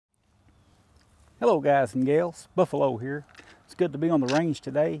Hello guys and gals, Buffalo here. It's good to be on the range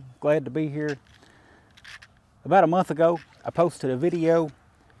today. Glad to be here. About a month ago, I posted a video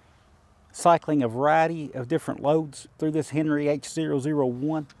cycling a variety of different loads through this Henry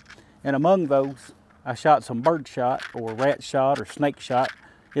H001. And among those, I shot some bird shot or rat shot or snake shot.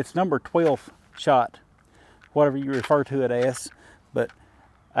 It's number 12 shot, whatever you refer to it as. But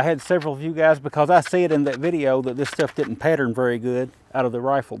I had several of you guys, because I said in that video that this stuff didn't pattern very good out of the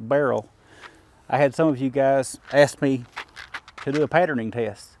rifle barrel. I had some of you guys ask me to do a patterning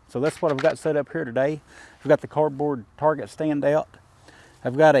test. So that's what I've got set up here today. I've got the cardboard target stand out.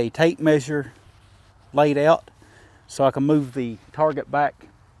 I've got a tape measure laid out so I can move the target back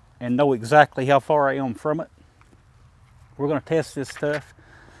and know exactly how far I am from it. We're going to test this stuff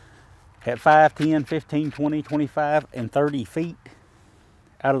at 5, 10, 15, 20, 25, and 30 feet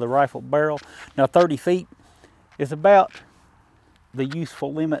out of the rifle barrel. Now 30 feet is about the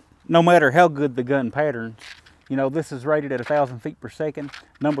useful limit, no matter how good the gun patterns. You know, this is rated at 1,000 feet per second.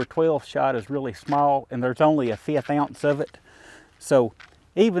 Number 12 shot is really small, and there's only a 1/5 ounce of it. So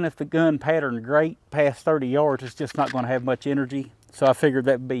even if the gun patterned great past 30 yards, it's just not going to have much energy. So I figured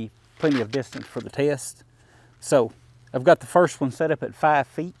that'd be plenty of distance for the test. So I've got the first one set up at 5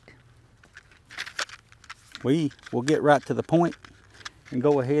 feet. We will get right to the point and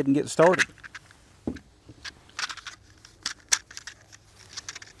go ahead and get started.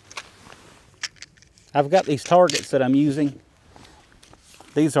 I've got these targets that I'm using.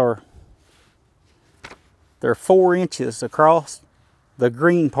 They're 4 inches across. The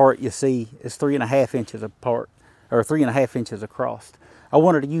green part you see is 3.5 inches apart, or 3.5 inches across. I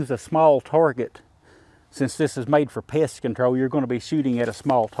wanted to use a small target. Since this is made for pest control, you're going to be shooting at a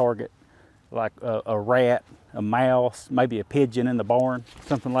small target, like a rat, a mouse, maybe a pigeon in the barn,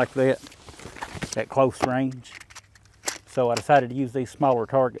 something like that, at close range. So I decided to use these smaller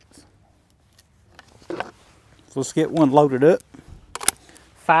targets. So let's get one loaded up.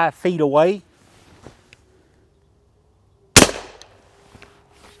 5 feet away.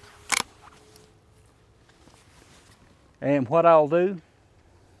 And what I'll do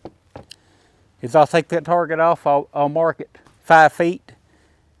is I'll take that target off. I'll mark it 5 feet.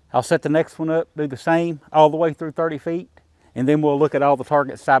 I'll set the next one up, do the same all the way through 30 feet. And then we'll look at all the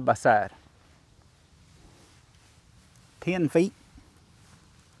targets side by side. 10 feet.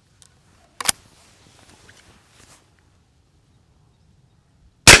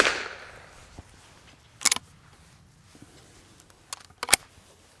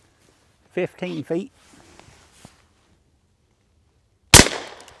 15 feet.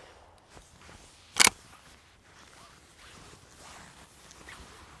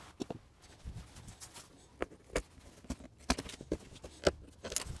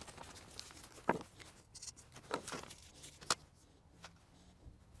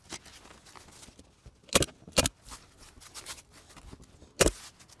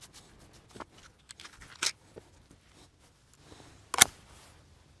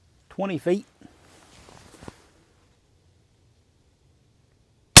 20 feet.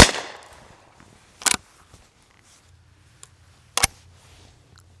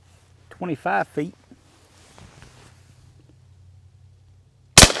 25 feet.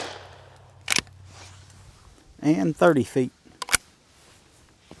 And 30 feet.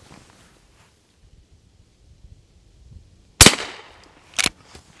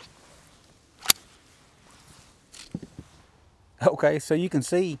 Okay, so you can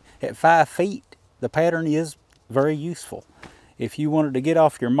see at 5 feet, the pattern is very useful. If you wanted to get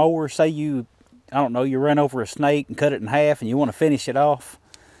off your mower, say you run over a snake and cut it in half and you want to finish it off,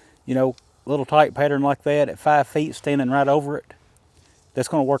 you know, a little tight pattern like that at 5 feet, standing right over it, that's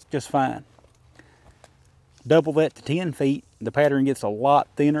going to work just fine. Double that to 10 feet, the pattern gets a lot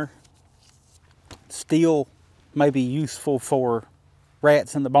thinner. Still may be useful for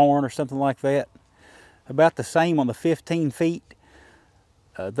rats in the barn or something like that. About the same on the 15 feet.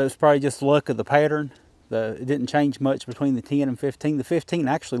 That's probably just luck of the pattern. It didn't change much between the 10 and 15. The 15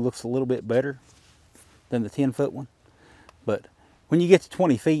 actually looks a little bit better than the 10-foot one. But when you get to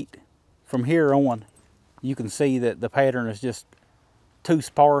 20 feet, from here on, you can see that the pattern is just too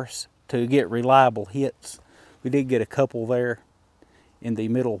sparse to get reliable hits. We did get a couple there in the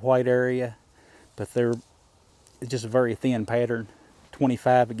middle white area, but it's just a very thin pattern.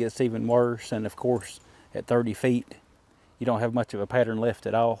 25, it gets even worse, and of course, at 30 feet, you don't have much of a pattern left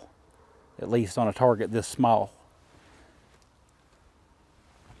at all, at least on a target this small.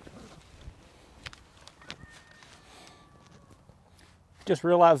 Just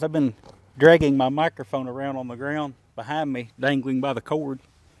realized I've been dragging my microphone around on the ground behind me, dangling by the cord.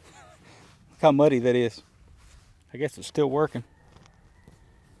 Look how muddy that is. I guess it's still working.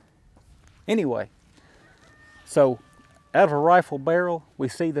 Anyway, so out of a rifle barrel, we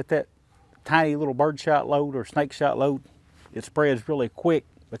see that that tiny little birdshot load or snake shot load, it spreads really quick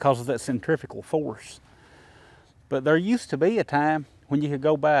because of that centrifugal force. But there used to be a time when you could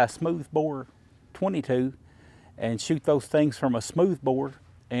go buy a smoothbore 22 and shoot those things from a smoothbore,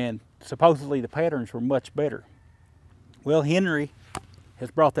 and supposedly the patterns were much better. Well, Henry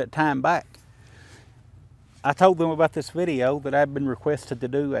has brought that time back. I told them about this video that I've been requested to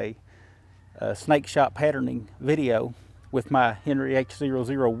do a snake shot patterning video with my Henry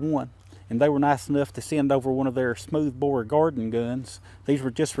H001, and they were nice enough to send over one of their smoothbore garden guns. These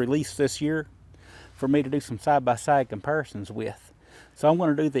were just released this year for me to do some side-by-side comparisons with. So I'm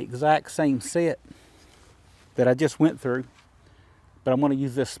going to do the exact same set that I just went through, but I'm going to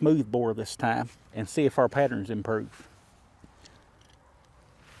use this smoothbore this time and see if our patterns improve.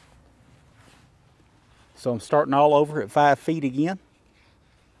 So I'm starting all over at 5 feet again.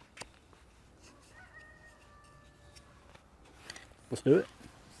 Let's do it.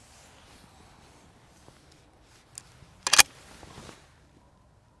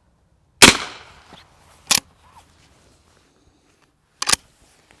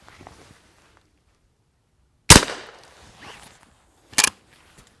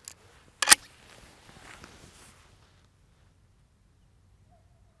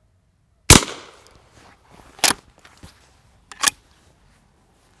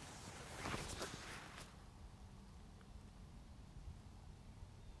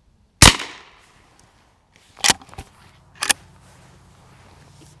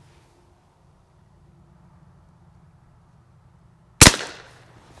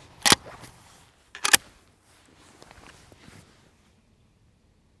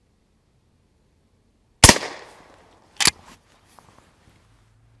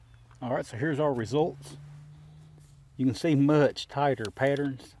 All right, so here's our results. You can see much tighter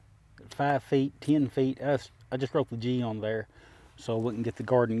patterns at 5 feet, 10 feet. I just wrote the G on there so I wouldn't get the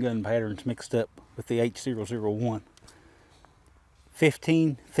garden gun patterns mixed up with the H001.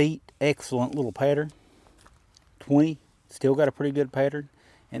 15 feet, excellent little pattern. 20, still got a pretty good pattern.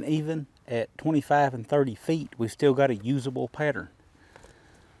 And even at 25 and 30 feet, we still got a usable pattern.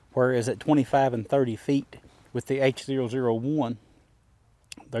 Whereas at 25 and 30 feet with the H001,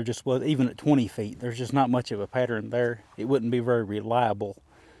 there just was, even at 20 feet, there's just not much of a pattern there. It wouldn't be very reliable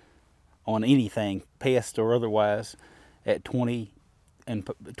on anything, pest or otherwise, at 20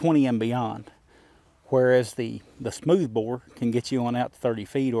 and beyond. Whereas the smoothbore can get you on out to 30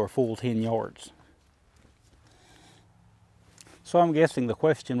 feet or a full 10 yards. So I'm guessing the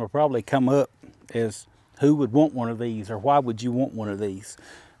question will probably come up is, who would want one of these, or why would you want one of these?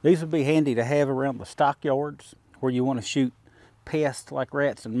 These would be handy to have around the stockyards where you want to shoot pests like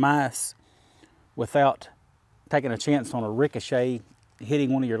rats and mice without taking a chance on a ricochet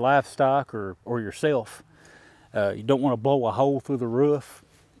hitting one of your livestock or yourself. You don't want to blow a hole through the roof.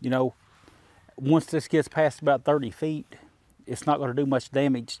 You know, once this gets past about 30 feet, it's not going to do much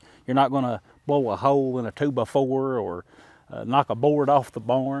damage. You're not going to blow a hole in a 2x4 or knock a board off the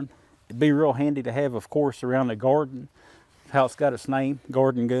barn. It'd be real handy to have, of course, around the garden. That's how it's got its name,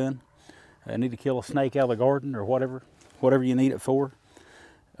 garden gun. Need to kill a snake out of the garden or whatever you need it for.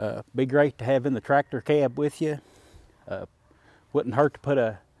 Be great to have in the tractor cab with you. Wouldn't hurt to put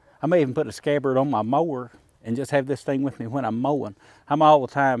I may even put a scabbard on my mower and just have this thing with me when I'm mowing. I'm all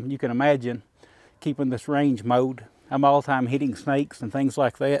the time, you can imagine, keeping this range mode. I'm all the time hitting snakes and things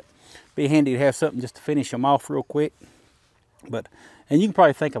like that. Be handy to have something just to finish them off real quick. And you can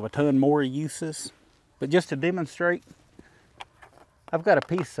probably think of a ton more uses. But just to demonstrate, I've got a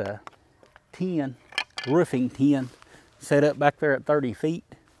piece of tin, roofing tin, set up back there at 30 feet.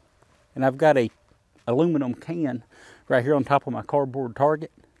 And I've got a aluminum can right here on top of my cardboard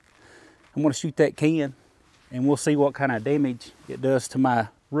target. I'm going to shoot that can and we'll see what kind of damage it does to my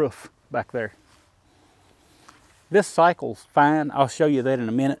roof back there. This cycle's fine. I'll show you that in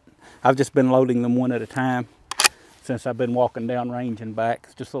a minute. I've just been loading them one at a time since I've been walking down range and back.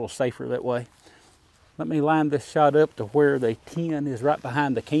 It's just a little safer that way. Let me line this shot up to where the tin is right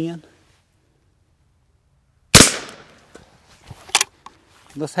behind the can.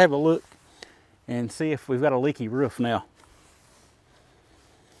 Let's have a look and see if we've got a leaky roof now.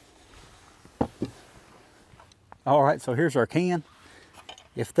 All right, so here's our can.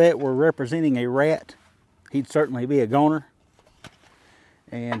 If that were representing a rat, he'd certainly be a goner.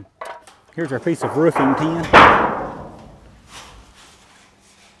 And here's our piece of roofing tin.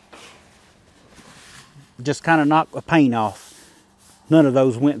 Just kind of knocked the paint off. None of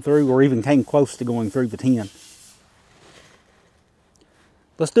those went through or even came close to going through the tin.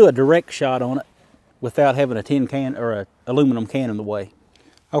 Let's do a direct shot on it without having a tin can or an aluminum can in the way.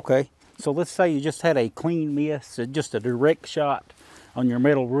 Okay, So let's say you just had a clean miss, just a direct shot on your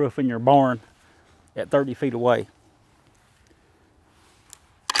metal roof in your barn at 30 feet away.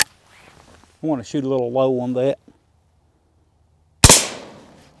 I want to shoot a little low on that.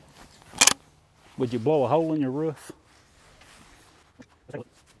 Would you blow a hole in your roof?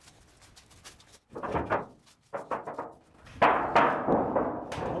 Hopefully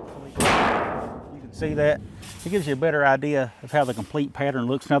you can see that. It gives you a better idea of how the complete pattern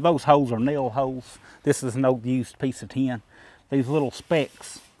looks. Now those holes are nail holes. This is no used piece of tin. These little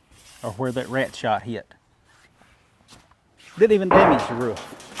specks are where that rat shot hit. Didn't even damage the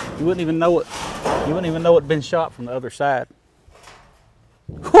roof. You wouldn't even know it. You wouldn't even know it'd been shot from the other side.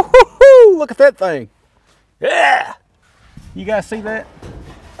 Woo-hoo-hoo! Look at that thing. Yeah! You guys see that?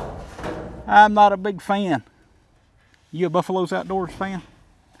 I'm not a big fan. You a Buffalo's Outdoors fan?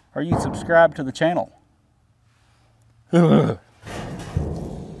 Are you subscribed to the channel? All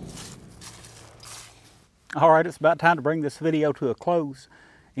right, it's about time to bring this video to a close.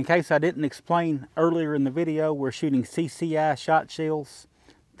 In case I didn't explain earlier in the video, we're shooting CCI shot shells.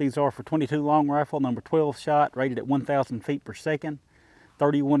 These are for 22 long rifle, number 12 shot, rated at 1,000 feet per second,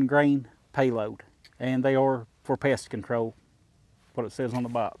 31 grain payload. And they are for pest control, what it says on the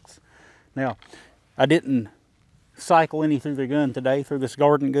box. Now, I didn't cycle any through the gun today, through this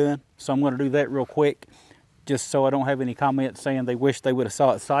garden gun, so I'm going to do that real quick, just so I don't have any comments saying they wish they would have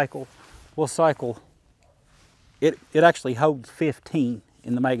saw it cycle. We'll cycle. It actually holds 15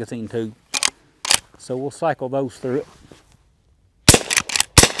 in the magazine tube, so we'll cycle those through it.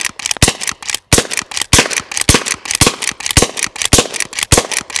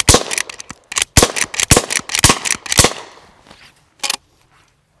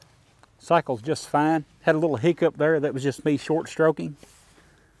 Cycles just fine. Had a little hiccup there. That was just me short stroking.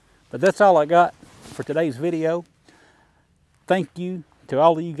 But that's all I got for today's video. Thank you to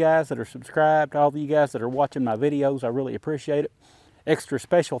all of you guys that are subscribed, all of you guys that are watching my videos. I really appreciate it. Extra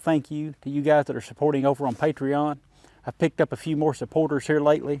special thank you to you guys that are supporting over on Patreon. I've picked up a few more supporters here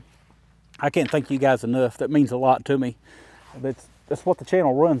lately. I can't thank you guys enough. That means a lot to me. That's what the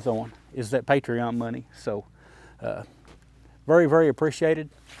channel runs on, is that Patreon money. So very, very appreciated.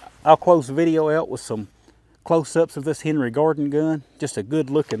 I'll close the video out with some close-ups of this Henry garden gun. Just a good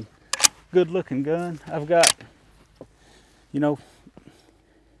looking gun. I've got, you know,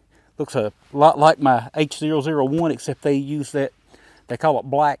 looks a lot like my H001, except they use that, they call it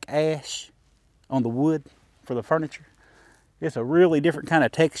black ash on the wood for the furniture. It's a really different kind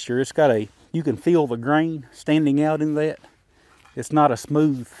of texture. It's got you can feel the grain standing out in that. It's not a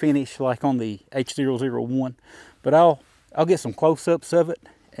smooth finish like on the H001, but I'll get some close-ups of it,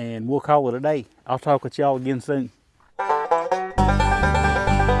 and we'll call it a day. I'll talk with y'all again soon.